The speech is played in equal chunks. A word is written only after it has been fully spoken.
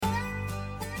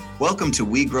Welcome to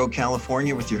We Grow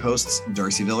California with your hosts,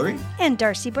 Darcy Villery and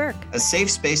Darcy Burke. A safe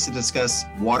space to discuss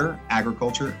water,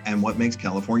 agriculture, and what makes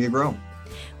California grow.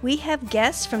 We have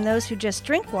guests from those who just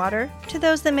drink water to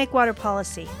those that make water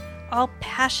policy, all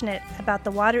passionate about the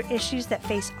water issues that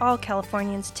face all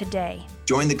Californians today.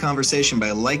 Join the conversation by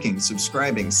liking,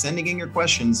 subscribing, sending in your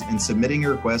questions, and submitting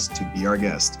your request to be our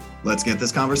guest. Let's get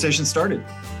this conversation started.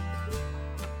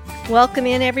 Welcome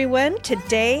in, everyone.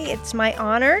 Today, it's my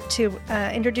honor to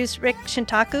introduce Rick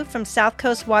Shintaku from South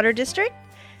Coast Water District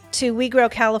to We Grow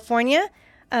California.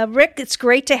 Rick, it's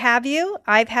great to have you.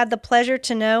 I've had the pleasure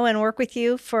to know and work with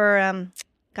you for,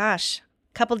 a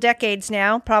couple decades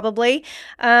now, probably.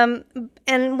 And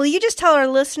will you just tell our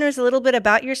listeners a little bit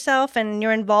about yourself and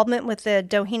your involvement with the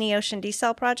Doheny Ocean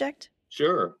Desalination Project?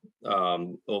 Sure.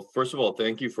 Well, first of all,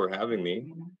 thank you for having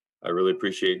me. I really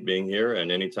appreciate being here,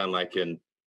 and anytime I can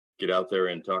get out there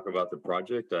and talk about the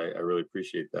project, I really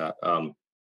appreciate that.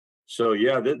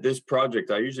 This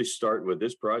project, I usually start with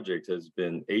this project has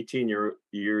been 18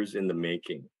 years in the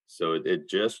making. So it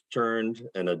just turned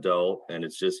an adult and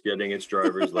it's just getting its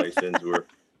driver's license.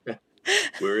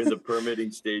 We're in the permitting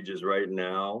stages right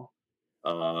now.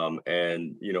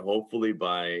 And hopefully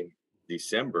by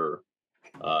December,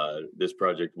 this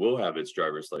project will have its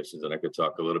driver's license, and I could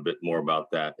talk a little bit more about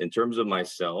that. In terms of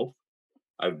myself,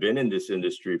 I've been in this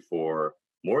industry for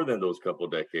more than those couple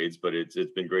decades, but it's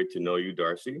been great to know you,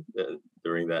 Darcy,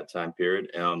 during that time period.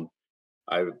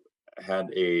 I've had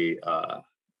a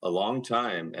long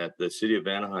time at the city of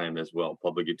Anaheim as well,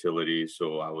 public utilities.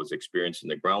 So I was experiencing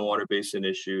the groundwater basin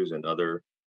issues and other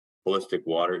holistic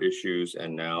water issues.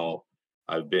 And now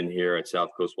I've been here at South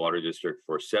Coast Water District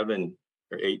for 7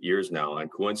 or 8 years now.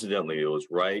 And coincidentally, it was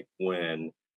right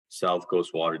when South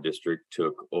Coast Water District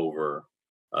took over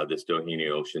this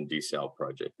Doheny Ocean Desalination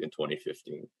Project in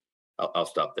 2015. I'll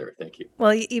stop there. Thank you.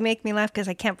 Well, you make me laugh because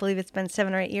I can't believe it's been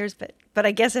 7 or 8 years, but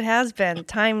I guess it has been.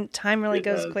 Time really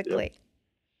goes quickly. Yep.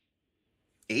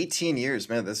 18 years,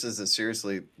 man. This is a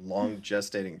seriously long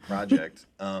gestating project.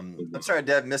 I'm sorry, I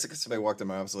did miss it because somebody walked in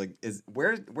my office. Like,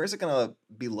 where's it going to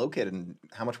be located, and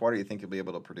how much water do you think you'll be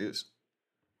able to produce?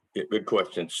 Yeah, good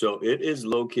question. So it is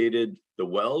located. The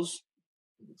wells.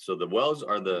 So the wells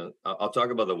are I'll talk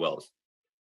about the wells.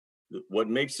 What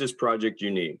makes this project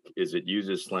unique is it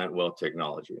uses slant-well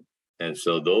technology. And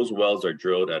so those wells are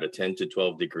drilled at a 10 to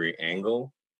 12 degree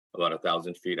angle, about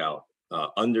 1,000 feet out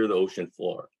under the ocean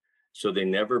floor. So they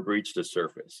never breach the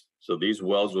surface. So these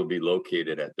wells will be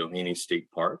located at Doheny State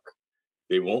Park.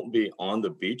 They won't be on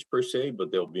the beach per se,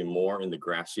 but they'll be more in the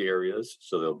grassy areas.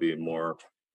 So they'll be more,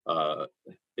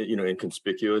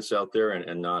 inconspicuous out there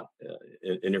and not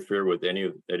interfere with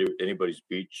anybody's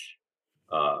beach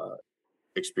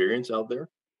experience out there.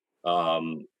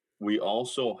 We own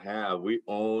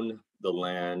the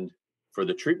land for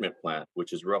the treatment plant,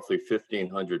 which is roughly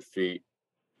 1,500 feet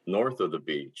north of the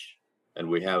beach. And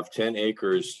we have 10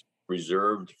 acres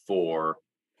reserved for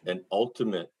an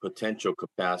ultimate potential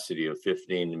capacity of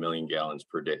 15 million gallons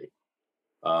per day.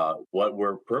 What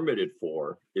we're permitted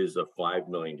for is a 5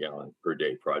 million gallon per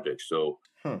day project. So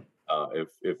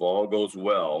if all goes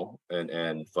well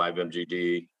and 5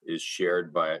 MGD is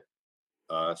shared by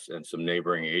us and some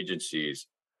neighboring agencies,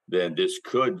 then this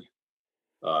could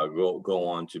go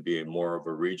on to be more of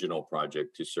a regional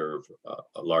project to serve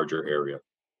a larger area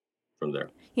from there.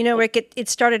 Rick, it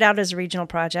started out as a regional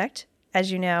project, as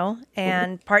you know,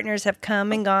 and partners have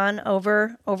come and gone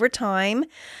over time.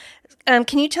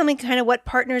 Can you tell me kind of what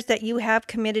partners that you have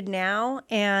committed now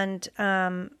and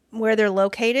where they're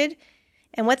located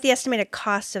and what the estimated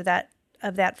cost of that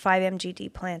 5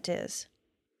 MGD plant is?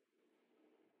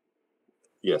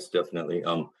 Yes, definitely.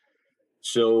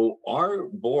 So our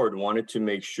board wanted to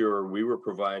make sure we were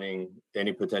providing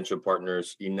any potential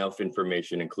partners enough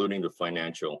information, including the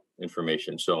financial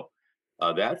information. So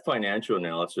that financial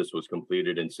analysis was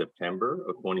completed in September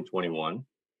of 2021.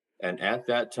 And at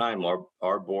that time,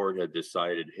 our board had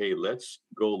decided, hey, let's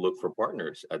go look for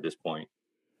partners at this point.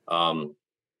 I'll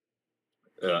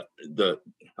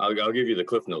give you the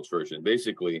Cliff Notes version.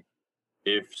 Basically,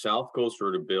 if South Coast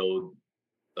were to build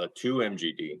a 2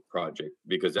 MGD project,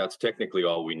 because that's technically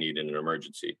all we need in an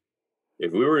emergency.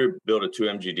 If we were to build a 2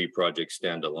 MGD project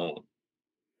standalone,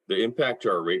 the impact to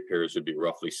our ratepayers would be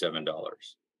roughly $7.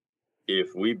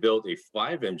 If we built a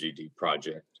 5 MGD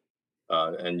project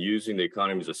and using the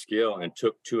economies of scale and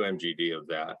took 2 MGD of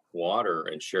that water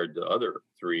and shared the other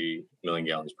 3 million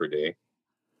gallons per day,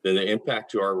 then the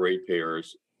impact to our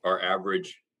ratepayers, our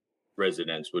average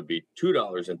residents, would be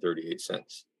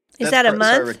 $2.38. Is that a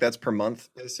month? Sorry, Rick, that's per month,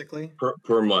 basically?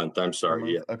 Per month, I'm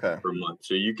sorry. Yeah. Okay. Per month.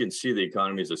 So you can see the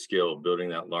economies of scale of building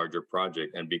that larger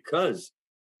project. And because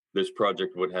this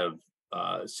project would have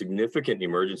significant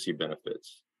emergency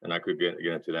benefits, and I could get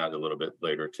into that a little bit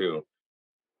later too.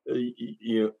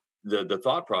 The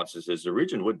thought process is the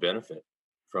region would benefit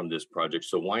from this project,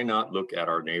 so why not look at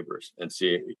our neighbors and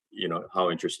see how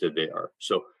interested they are.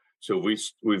 So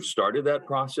we've started that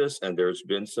process, and there's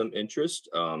been some interest.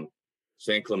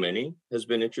 San Clemente has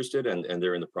been interested, and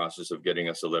they're in the process of getting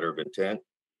us a letter of intent.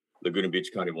 Laguna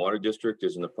Beach County Water District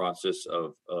is in the process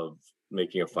of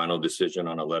making a final decision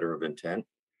on a letter of intent.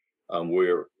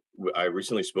 I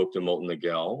recently spoke to Molten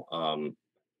Miguel,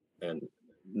 and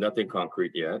nothing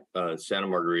concrete yet. Santa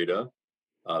Margarita,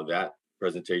 that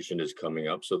presentation is coming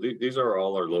up. So these are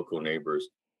all our local neighbors.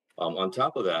 On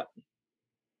top of that,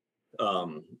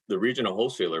 the regional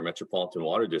wholesaler, Metropolitan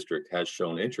Water District, has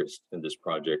shown interest in this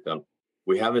project.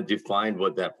 We haven't defined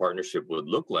what that partnership would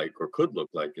look like or could look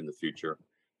like in the future,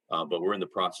 but we're in the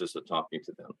process of talking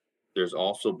to them. There's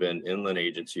also been inland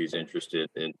agencies interested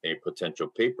in a potential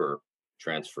paper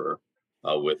transfer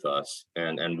with us.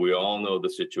 And we all know the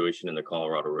situation in the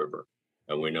Colorado River.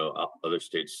 And we know other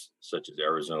states such as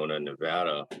Arizona and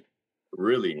Nevada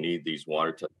really need these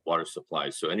water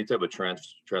supplies. So any type of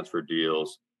transfer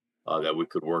deals that we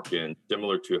could work in,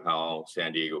 similar to how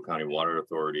San Diego County Water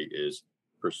Authority is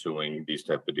pursuing these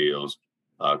type of deals,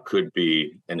 could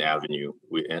be an avenue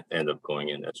we end up going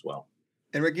in as well.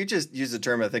 And Rick, you just used a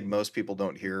term I think most people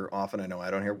don't hear often. I know I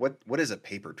don't hear. What is a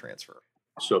paper transfer?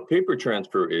 So paper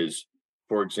transfer is,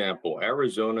 for example,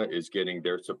 Arizona is getting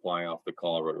their supply off the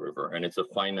Colorado River, and it's a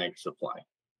finite supply.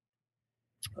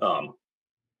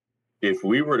 If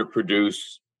we were to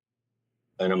produce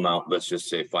an amount, let's just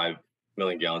say 5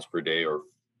 million gallons per day, or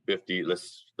 50,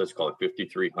 let's call it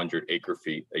 5,300 acre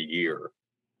feet a year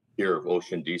here of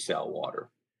ocean desal water,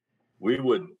 we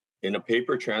would, in a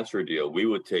paper transfer deal, we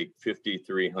would take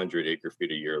 5,300 acre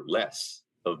feet a year less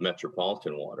of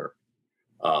metropolitan water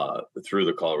through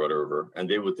the Colorado River, and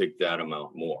they would take that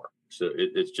amount more. So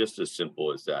it's just as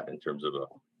simple as that in terms of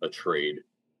a trade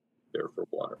there for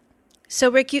water. So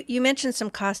Rick, you mentioned some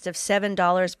cost of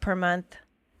 $7 per month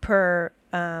per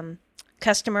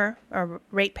customer or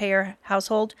ratepayer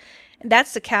household.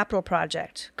 That's the capital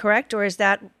project, correct? Or does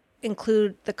that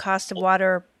include the cost of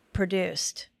water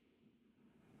produced?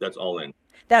 That's all in.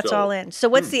 That's all in. So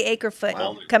what's the acre foot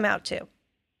come out to?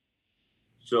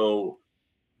 So,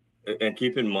 and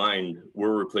keep in mind,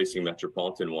 we're replacing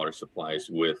metropolitan water supplies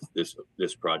with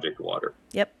this project water.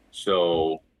 Yep.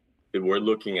 So we're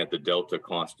looking at the delta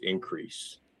cost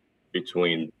increase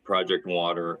between project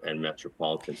water and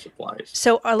metropolitan supplies.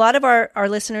 So a lot of our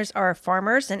listeners are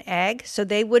farmers and ag, so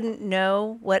they wouldn't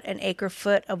know what an acre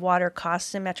foot of water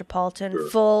costs in metropolitan, Sure.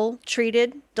 Full,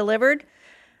 treated, delivered.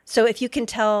 So if you can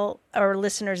tell our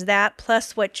listeners that,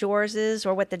 plus what yours is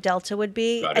or what the delta would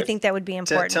be, I think that would be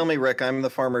important. Tell me, Rick, I'm the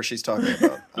farmer she's talking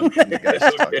about. I'm the guy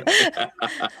she's talking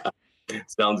about.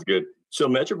 Sounds good. So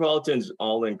Metropolitan's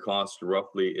all-in cost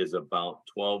roughly is about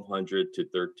 $1,200 to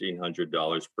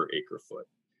 $1,300 per acre foot.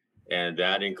 And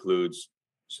that includes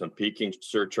some peaking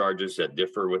surcharges that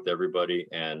differ with everybody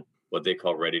and what they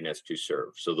call readiness to serve.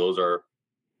 So those are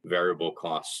variable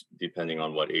costs depending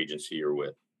on what agency you're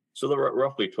with. So they're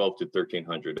roughly $1,200 to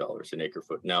 $1,300 an acre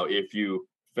foot. Now, if you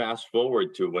fast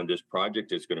forward to when this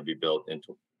project is going to be built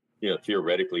into,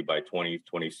 theoretically by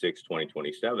 2026,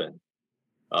 2027,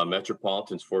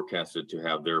 Metropolitan's forecasted to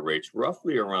have their rates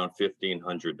roughly around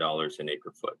 $1,500 an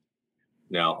acre foot.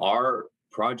 Now, our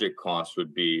project cost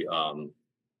would be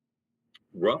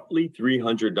roughly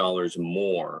 $300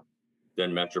 more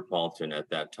than Metropolitan at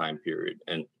that time period.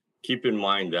 And keep in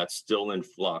mind, that's still in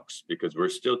flux because we're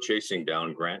still chasing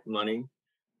down grant money.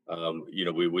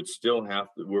 We would still have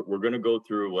to, we're going to go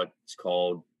through what's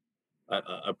called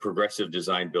a progressive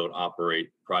design, build,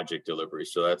 operate project delivery.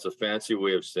 So that's a fancy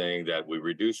way of saying that we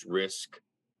reduce risk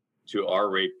to our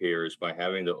ratepayers by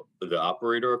having the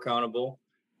operator accountable,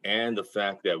 and the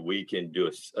fact that we can do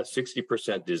a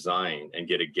 60% design and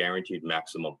get a guaranteed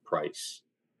maximum price.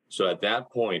 So at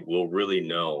that point, we'll really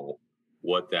know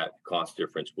what that cost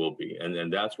difference will be. And then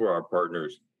that's where our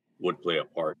partners would play a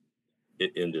part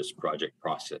in this project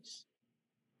process.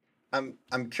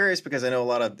 I'm curious because I know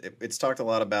it's talked a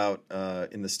lot about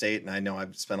in the state, and I know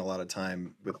I've spent a lot of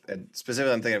time with, and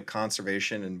specifically I'm thinking of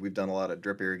conservation, and we've done a lot of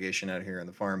drip irrigation out here on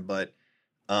the farm, but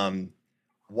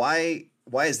why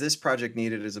is this project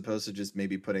needed as opposed to just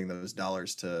maybe putting those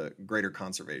dollars to greater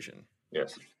conservation?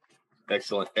 Yes,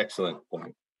 excellent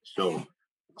point. So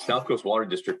South Coast Water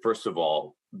District, first of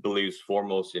all, believes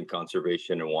foremost in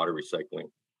conservation and water recycling.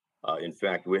 In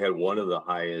fact, we had one of the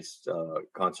highest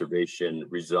conservation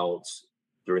results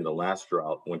during the last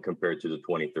drought when compared to the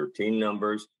 2013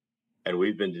 numbers. and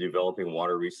we've been developing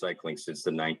water recycling since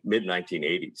the mid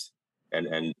 1980s.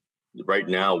 And right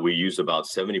now we use about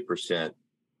 70%,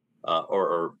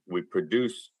 or we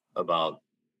produce about.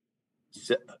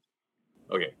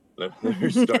 Okay, let me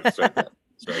start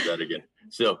that again.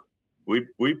 So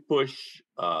we push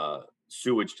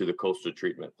sewage to the coastal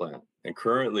treatment plant, and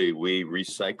currently we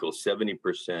recycle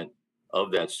 70%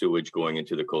 of that sewage going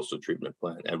into the coastal treatment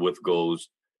plant, and with goals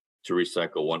to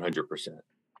recycle 100%.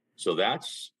 So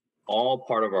that's all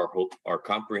part of our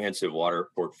comprehensive water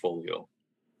portfolio.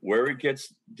 Where it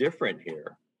gets different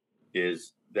here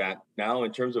is that now,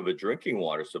 in terms of a drinking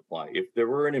water supply, if there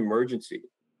were an emergency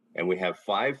and we have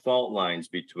 5 fault lines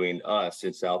between us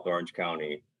in South Orange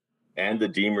County and the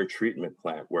Deemer treatment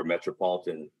plant, where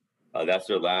Metropolitan, that's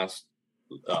their last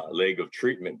leg of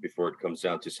treatment before it comes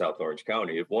down to South Orange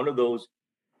County. If one of those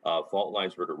fault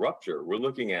lines were to rupture, we're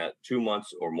looking at 2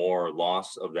 months or more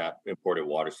loss of that imported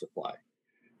water supply.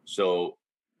 So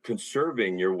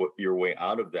conserving your way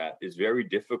out of that is very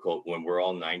difficult when we're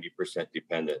all 90%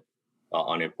 dependent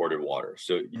on imported water.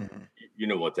 So you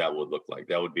know what that would look like.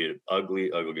 That would be an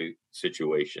ugly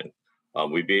situation.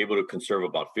 We'd be able to conserve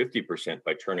about 50%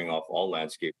 by turning off all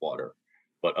landscape water.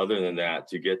 But other than that,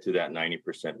 to get to that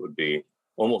 90% would be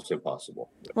almost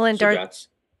impossible. Well, and so that's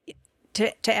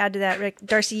to add to that, Rick,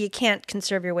 Darcy, you can't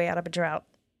conserve your way out of a drought.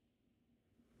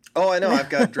 Oh, I know. I've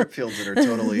got drip fields that are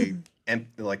totally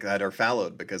like that are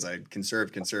fallowed because I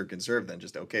conserve, then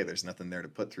just, okay, there's nothing there to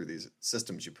put through these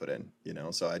systems you put in,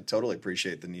 so I totally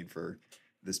appreciate the need for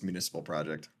this municipal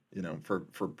project, for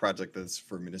project that's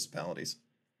for municipalities.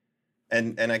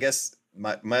 And I guess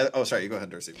oh, sorry, you go ahead,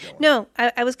 Darcy. No,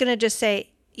 I was going to just say,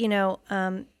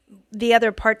 the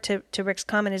other part to Rick's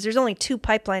comment is there's only 2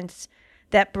 pipelines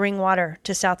that bring water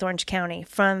to South Orange County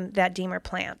from that Deemer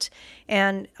plant.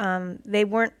 And they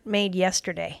weren't made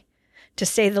yesterday, to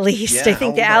say the least. Yeah, I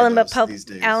think Alan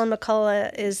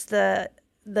McCullough is the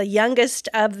youngest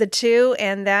of the 2,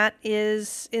 and that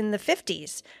is in the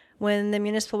 50s when the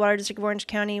Municipal Water District of Orange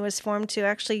County was formed to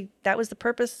actually, that was the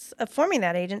purpose of forming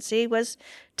that agency, was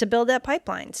to build that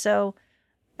pipeline. So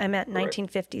I meant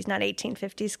 1950s, not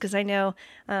 1850s, because I know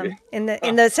in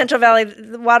the Central Valley,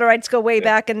 the water rights go way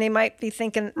back, and they might be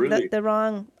thinking the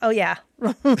wrong,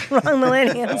 wrong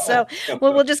millennium. So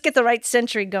we'll just get the right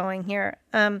century going here.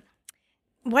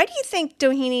 Why do you think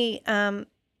Doheny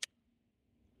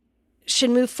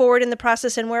should move forward in the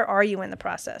process, and where are you in the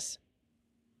process?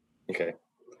 Okay.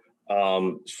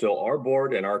 So our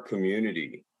board and our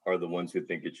community are the ones who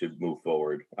think it should move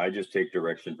forward. I just take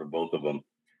direction from both of them.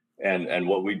 And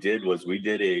what we did was we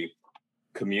did a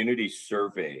community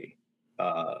survey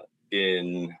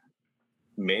in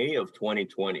May of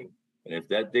 2020. And if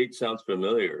that date sounds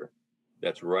familiar,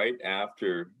 that's right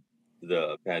after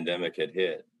the pandemic had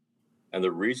hit. And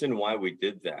the reason why we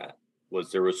did that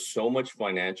was there was so much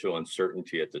financial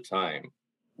uncertainty at the time.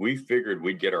 We figured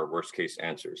we'd get our worst case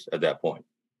answers at that point.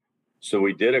 So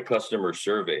we did a customer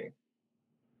survey,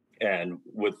 and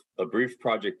with a brief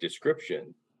project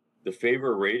description, the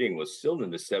favor rating was still in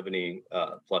the 70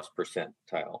 plus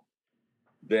percentile.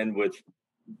 Then with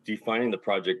defining the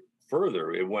project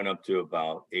further, it went up to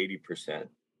about 80%.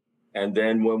 And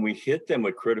then when we hit them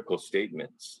with critical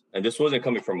statements, and this wasn't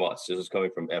coming from us, this is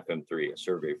coming from FM3, a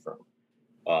survey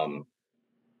firm,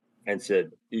 and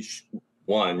said,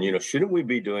 one, shouldn't we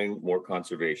be doing more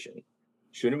conservation?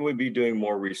 Shouldn't we be doing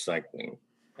more recycling?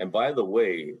 And by the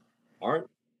way, aren't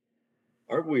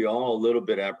we all a little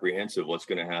bit apprehensive what's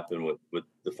going to happen with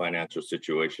the financial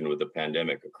situation with the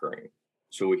pandemic occurring?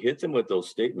 So we hit them with those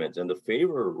statements, and the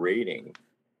favor rating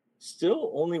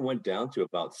still only went down to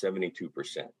about 72%.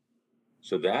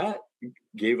 So that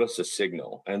gave us a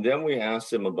signal. And then we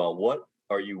asked them about what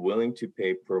are you willing to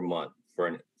pay per month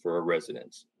for a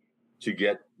residence to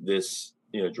get this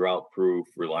drought-proof,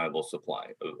 reliable supply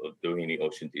of Doheny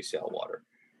Ocean Desal water.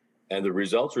 And the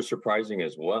results were surprising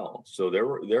as well. So there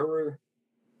were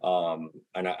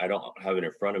and I don't have it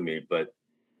in front of me, but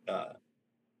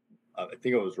I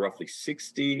think it was roughly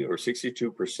 60 or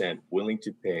 62% willing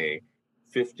to pay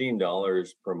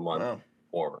 $15 per month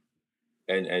more.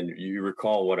 And you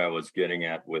recall what I was getting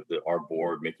at with our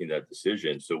board making that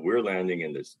decision. So we're landing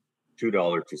in this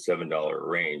 $2 to $7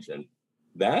 range. And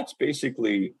that's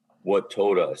basically what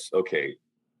told us, okay,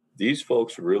 these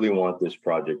folks really want this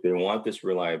project. They want this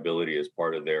reliability as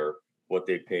part of what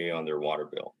they pay on their water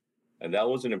bill. And that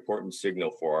was an important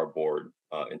signal for our board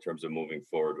in terms of moving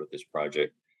forward with this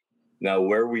project. Now,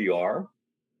 where we are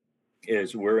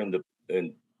is we're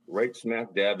right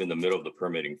smack dab in the middle of the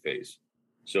permitting phase.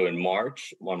 So on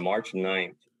March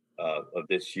 9th of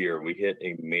this year, we hit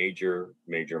a major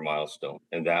milestone.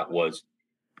 And that was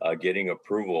getting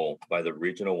approval by the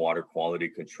Regional Water Quality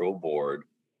Control Board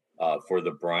for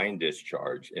the brine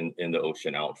discharge in the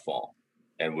ocean outfall.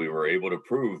 And we were able to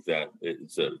prove that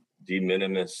it's a de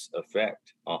minimis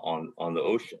effect on the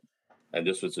ocean. And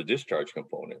this was a discharge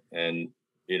component. And,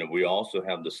 we also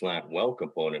have the slant well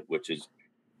component, which is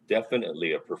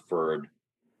definitely a preferred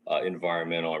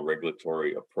environmental and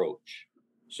regulatory approach.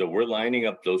 So we're lining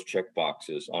up those check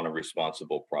boxes on a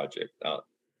responsible project.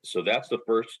 So that's the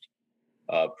first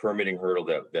permitting hurdle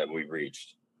that we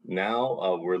reached.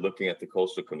 Now we're looking at the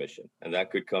Coastal Commission, and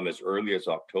that could come as early as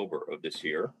October of this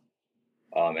year.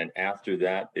 And after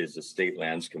that is the State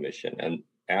Lands Commission. And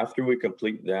after we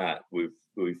complete that,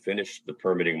 we've finished the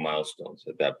permitting milestones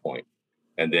at that point.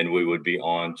 And then we would be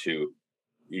on to,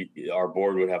 our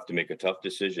board would have to make a tough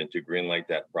decision to greenlight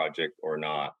that project or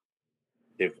not.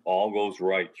 If all goes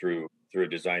right through a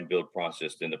design build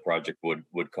process, then the project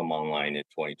would come online in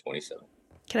 2027.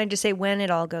 Can I just say when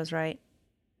it all goes right?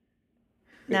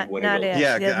 Not if.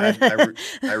 Yeah,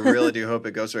 I really do hope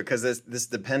it goes right, because this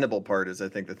dependable part is, I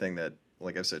think, the thing that,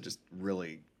 like I said, just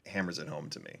really hammers it home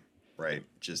to me, right?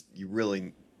 Just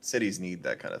cities need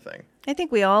that kind of thing. I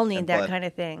think we all need that kind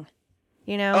of thing,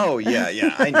 Oh yeah,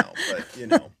 I know,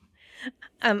 but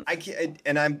I can't,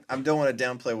 and I don't want to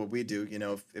downplay what we do.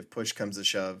 If push comes to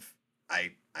shove,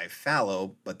 I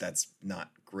fallow, but that's not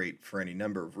great for any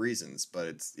number of reasons. But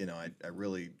it's I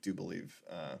really do believe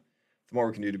the more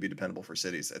we can do to be dependable for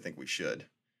cities, I think we should.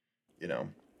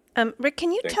 Rick,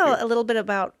 can you tell a little bit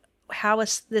about how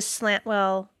this slant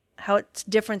well, how it's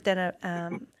different than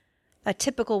a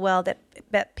typical well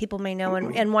that people may know,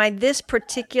 and why this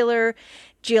particular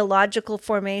geological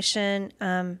formation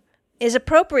is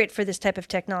appropriate for this type of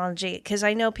technology? Because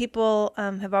I know people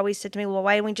have always said to me, well,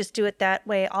 why don't we just do it that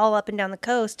way all up and down the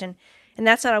coast? And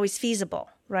that's not always feasible,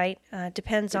 right?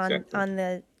 Depends on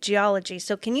the geology.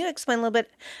 So can you explain a little bit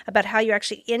about how you're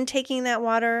actually intaking that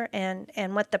water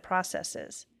and what the process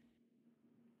is?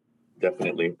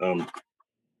 Definitely.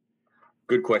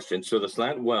 Good question. So the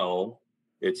slant well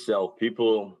itself,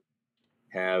 people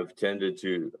have tended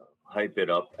to hype it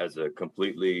up as a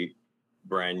completely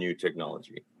brand new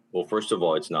technology. Well, first of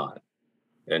all, it's not.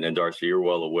 And Darcy, you're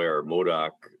well aware,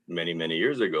 MODOC many, many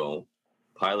years ago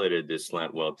piloted this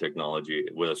slant well technology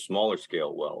with a smaller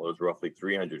scale well. It was roughly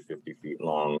 350 feet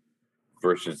long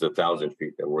versus the 1,000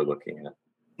 feet that we're looking at.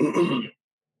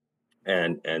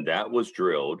 and that was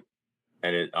drilled,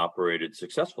 and it operated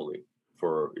successfully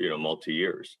for multi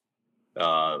years.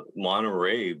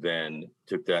 Monterey then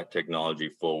took that technology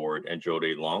forward and drilled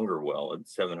a longer well, a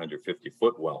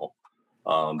 750-foot well,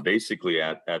 basically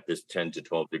at this 10 to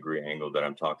 12 degree angle that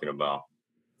I'm talking about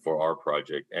for our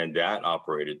project. And that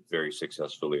operated very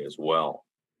successfully as well.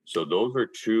 So those are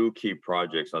two key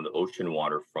projects on the ocean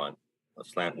waterfront, a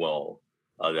slant well,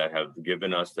 that have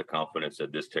given us the confidence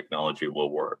that this technology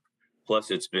will work.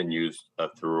 Plus, it's been used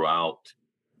throughout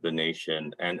the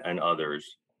nation and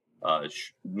others,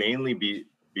 mainly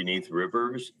beneath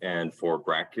rivers and for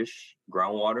brackish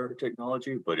groundwater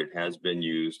technology, but it has been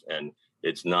used, and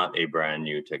it's not a brand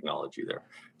new technology there.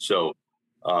 So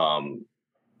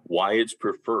why it's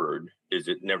preferred is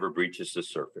it never breaches the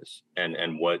surface.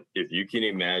 And what, if you can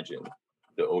imagine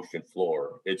the ocean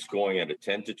floor, it's going at a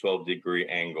 10 to 12 degree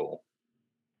angle,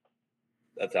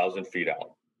 1,000 feet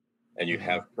out. And you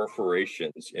have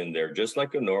perforations in there, just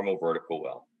like a normal vertical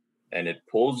well. And it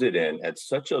pulls it in at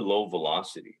such a low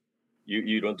velocity,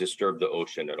 you don't disturb the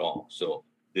ocean at all. So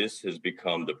this has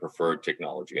become the preferred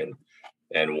technology,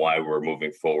 and why we're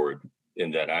moving forward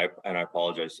in that. I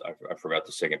apologize, I forgot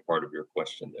the second part of your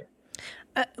question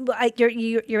there. Well,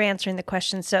 you're answering the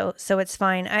question, so it's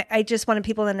fine. I just wanted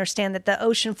people to understand that the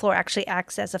ocean floor actually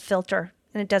acts as a filter,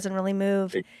 and it doesn't really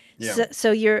move. Yeah.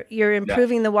 So you're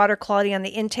improving the water quality on the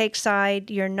intake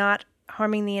side. You're not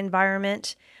harming the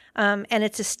environment, and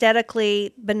it's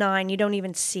aesthetically benign. You don't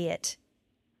even see it.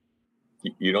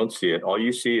 You don't see it. All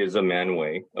you see is a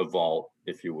manway, a vault,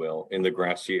 if you will, in the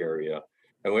grassy area.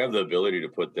 And we have the ability to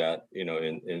put that,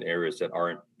 in areas that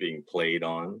aren't being played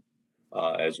on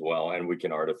as well. And we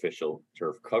can artificial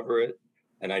turf cover it.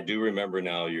 And I do remember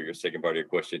now your second part of your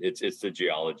question. It's the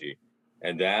geology.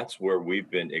 And that's where we've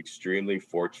been extremely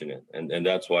fortunate. And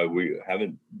that's why we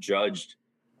haven't judged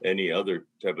any other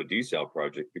type of desal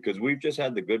project, because we've just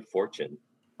had the good fortune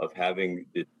of having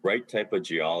the right type of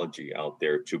geology out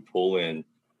there to pull in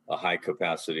a high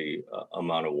capacity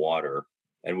amount of water.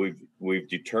 And we've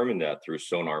determined that through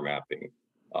sonar mapping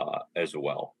as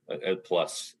well, and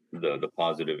plus the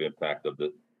positive impact of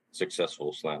the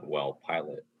successful slant well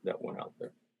pilot that went out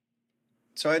there.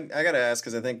 So I got to ask,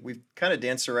 because I think we've kind of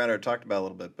danced around or talked about it a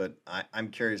little bit, but I'm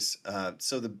curious.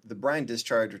 So the brine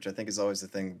discharge, which I think is always the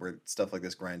thing where stuff like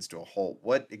this grinds to a halt,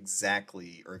 what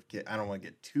exactly, I don't want to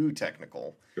get too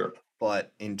technical, Sure.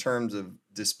 but in terms of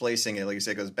displacing it, like you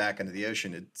say, it goes back into the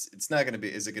ocean, it's not going to be,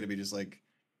 is it going to be just like,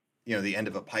 the end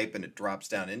of a pipe and it drops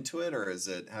down into it, or is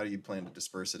it, how do you plan to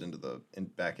disperse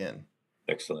it back in?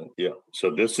 Excellent. Yeah.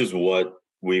 So this is what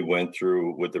we went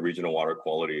through with the Regional Water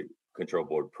Quality Control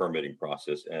Board permitting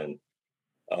process. And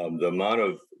the amount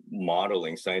of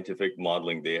modeling, scientific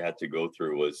modeling they had to go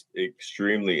through was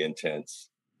extremely intense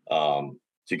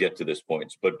to get to this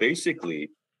point. But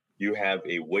basically, you have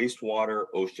a wastewater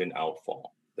ocean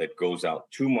outfall that goes out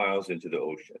 2 miles into the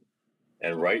ocean.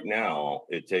 And right now,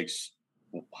 it takes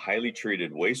highly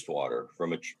treated wastewater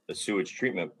from a sewage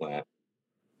treatment plant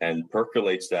and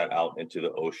percolates that out into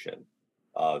the ocean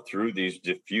through these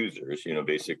diffusers,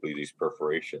 basically these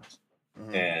perforations.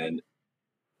 Mm-hmm. And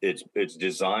it's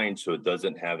designed so it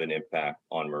doesn't have an impact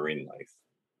on marine life.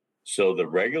 So the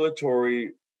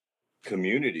regulatory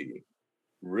community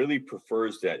really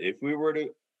prefers that if we were to,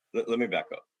 let me back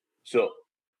up. So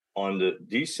on the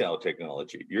desal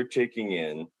technology, you're taking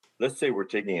in, let's say we're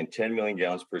taking in 10 million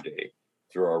gallons per day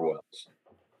through our wells.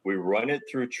 We run it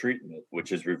through treatment,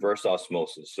 which is reverse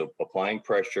osmosis. So applying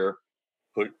pressure,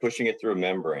 pushing it through a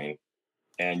membrane,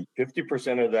 and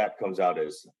 50% of that comes out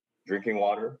as drinking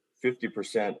water.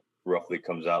 50% roughly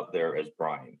comes out there as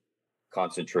brine,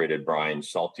 concentrated brine,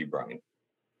 salty brine.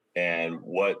 And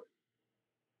what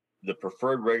the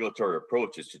preferred regulatory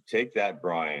approach is to take that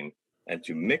brine and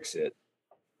to mix it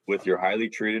with your highly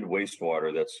treated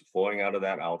wastewater that's flowing out of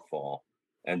that outfall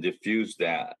and diffuse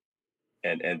that.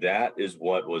 And that is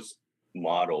what was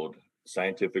modeled,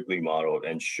 scientifically modeled,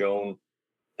 and shown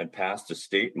and passed to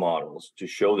state models to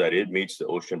show that it meets the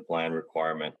ocean plan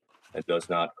requirement and does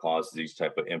not cause these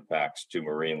type of impacts to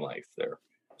marine life there.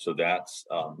 So that's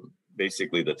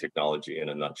basically the technology in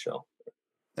a nutshell.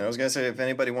 And I was going to say, if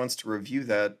anybody wants to review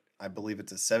that, I believe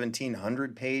it's a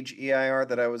 1,700-page EIR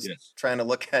that I was trying to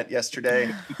look at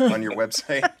yesterday on your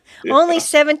website. Only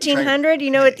 1,700?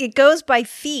 It goes by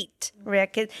feet,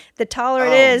 Rick. The taller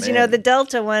it is, man. The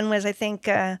Delta one was, I think,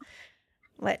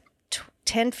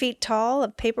 10 feet tall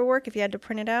of paperwork if you had to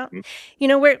print it out.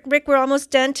 Mm-hmm. Rick, we're almost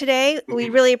done today.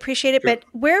 We really appreciate it. Sure. But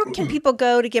where can people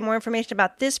go to get more information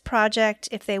about this project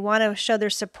if they want to show their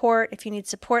support, if you need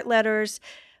support letters?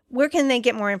 Where can they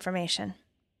get more information?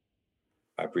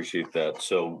 I appreciate that.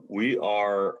 So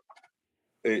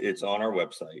it's on our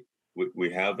website.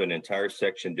 We have an entire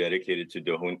section dedicated to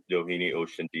Doheny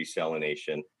Ocean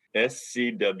Desalination,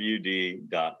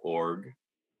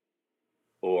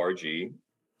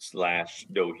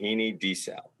 scwd.org/Doheny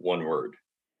Desal, one word.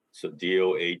 So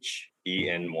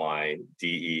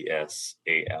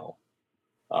DOHENYDESAL.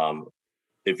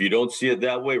 If you don't see it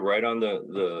that way, right on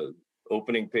the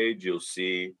opening page, you'll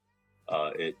see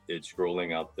it's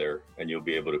scrolling out there, and you'll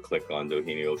be able to click on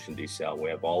Doheny Ocean Desal. We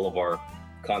have all of our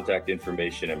contact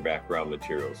information and background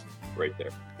materials right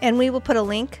there. And we will put a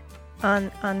link on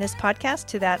this podcast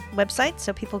to that website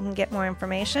so people can get more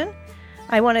information.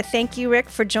 I want to thank you, Rick,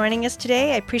 for joining us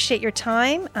today. I appreciate your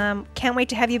time. Can't wait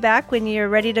to have you back when you're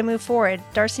ready to move forward.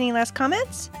 Darcy, any last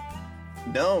comments?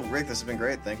 No, Rick, this has been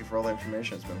great. Thank you for all the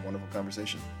information. It's been a wonderful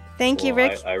conversation. Thank you,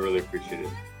 Rick. I really appreciate it.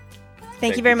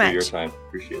 Thank you very much. Thank you for your time.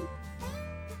 Appreciate it.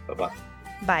 Bye-bye.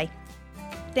 Bye.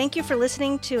 Thank you for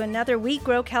listening to another We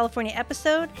Grow California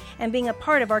episode and being a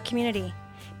part of our community.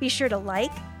 Be sure to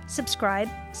like, subscribe,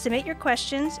 submit your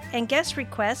questions and guest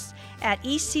requests at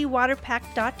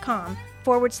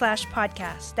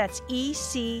ecwaterpack.com/podcast. That's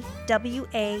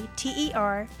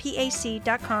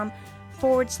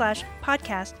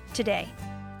ecwaterpac.com/podcast today.